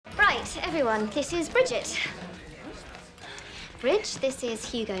Right, everyone, this is Bridget. Bridge, this is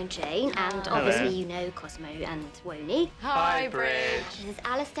Hugo and Jane, and obviously you know Cosmo and Woney. Hi, Bridge. This is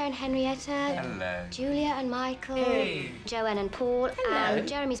Alistair and Henrietta. Hello. Julia and Michael. Hey. Joanne and Paul. Hello. And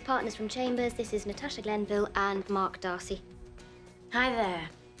Jeremy's partners from Chambers. This is Natasha Glenville and Mark Darcy. Hi there.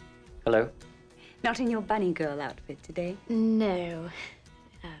 Hello. Not in your bunny girl outfit today? No.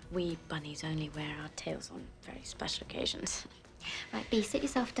 We bunnies only wear our tails on very special occasions. Right, Bea, sit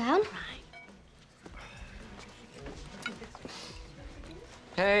yourself down. Right.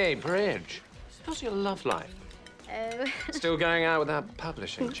 Hey, Bridge. How's your love life? Oh. Still going out with that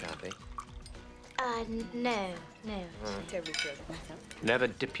publishing chappie? No. Never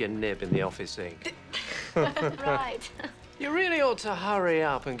dip your nib in the office ink. Right. You really ought to hurry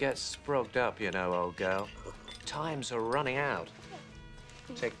up and get sprogged up, you know, old girl. Times are running out.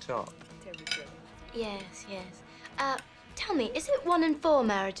 Tick-tock. Yes. Tell me, is it 1 in 4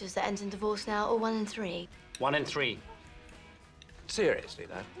 marriages that ends in divorce now, or 1 in 3? 1 in 3. Seriously,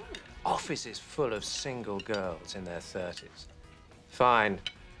 though, office is full of single girls in their 30s. Fine,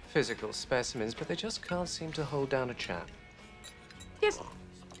 physical specimens, but they just can't seem to hold down a chap. Yes.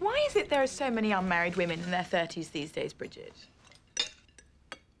 Why is it there are so many unmarried women in their 30s these days, Bridget?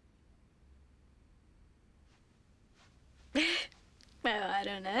 Well, I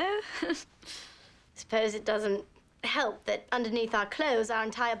don't know. Suppose it doesn't help that underneath our clothes, our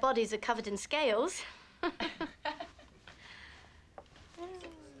entire bodies are covered in scales.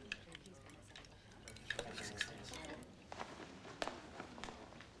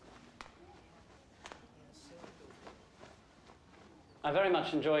 I very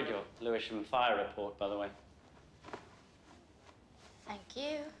much enjoyed your Lewisham fire report, by the way. Thank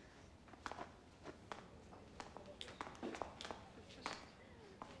you.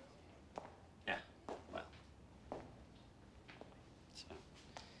 Yeah, well. So,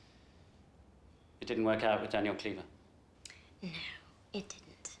 it didn't work out with Daniel Cleaver. No, it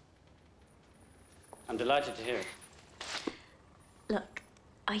didn't. I'm delighted to hear it. Look,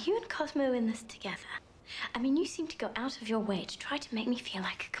 are you and Cosmo in this together? I mean, you seem to go out of your way to try to make me feel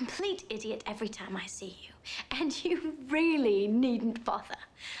like a complete idiot every time I see you. And you really needn't bother.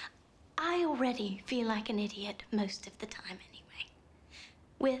 I already feel like an idiot most of the time anyway.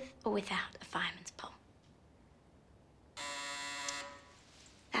 With or without a fireman's pole.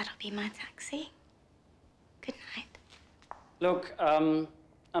 That'll be my taxi. Good night. Look, I'm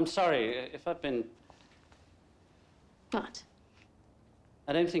sorry if I've been... What?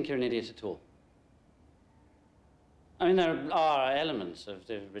 I don't think you're an idiot at all. I mean, there are elements of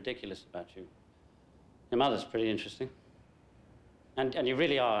the ridiculous about you. Your mother's pretty interesting. And you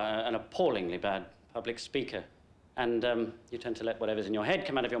really are an appallingly bad public speaker. And you tend to let whatever's in your head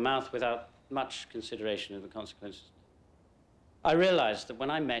come out of your mouth without much consideration of the consequences. I realized that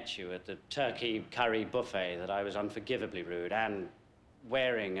when I met you at the turkey curry buffet that I was unforgivably rude and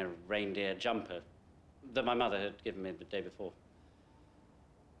wearing a reindeer jumper that my mother had given me the day before.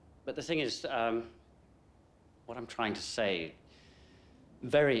 But the thing is, what I'm trying to say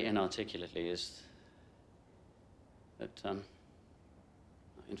very inarticulately is that,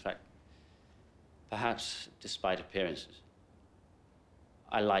 in fact, perhaps despite appearances,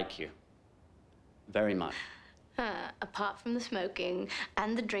 I like you very much. Apart from the smoking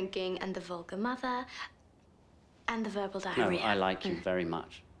and the drinking and the vulgar mother and the verbal diarrhea. No, I like you very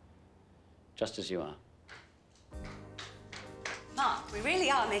much, just as you are. Mark, we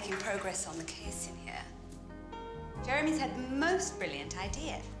really are making progress on the case in here. Jeremy's had the most brilliant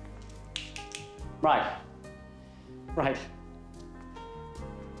idea. Right.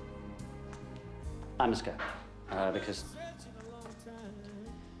 I must go, because,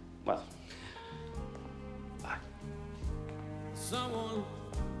 well, bye. Someone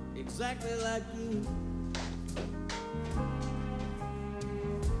exactly like you.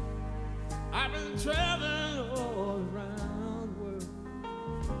 I've been traveling all around the world.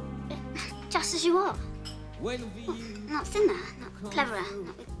 Just as you are. Waiting for you. Not thinner, not cleverer,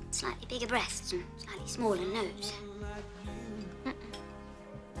 not with slightly bigger breasts and slightly smaller nose.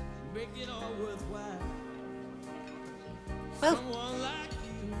 Make it all worthwhile. Well, Someone like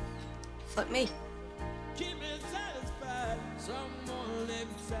you. fuck me. Keep me satisfied. Someone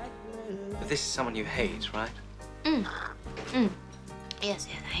exactly like But this is someone you hate, right? Yes,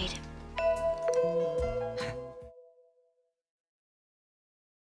 I hate him.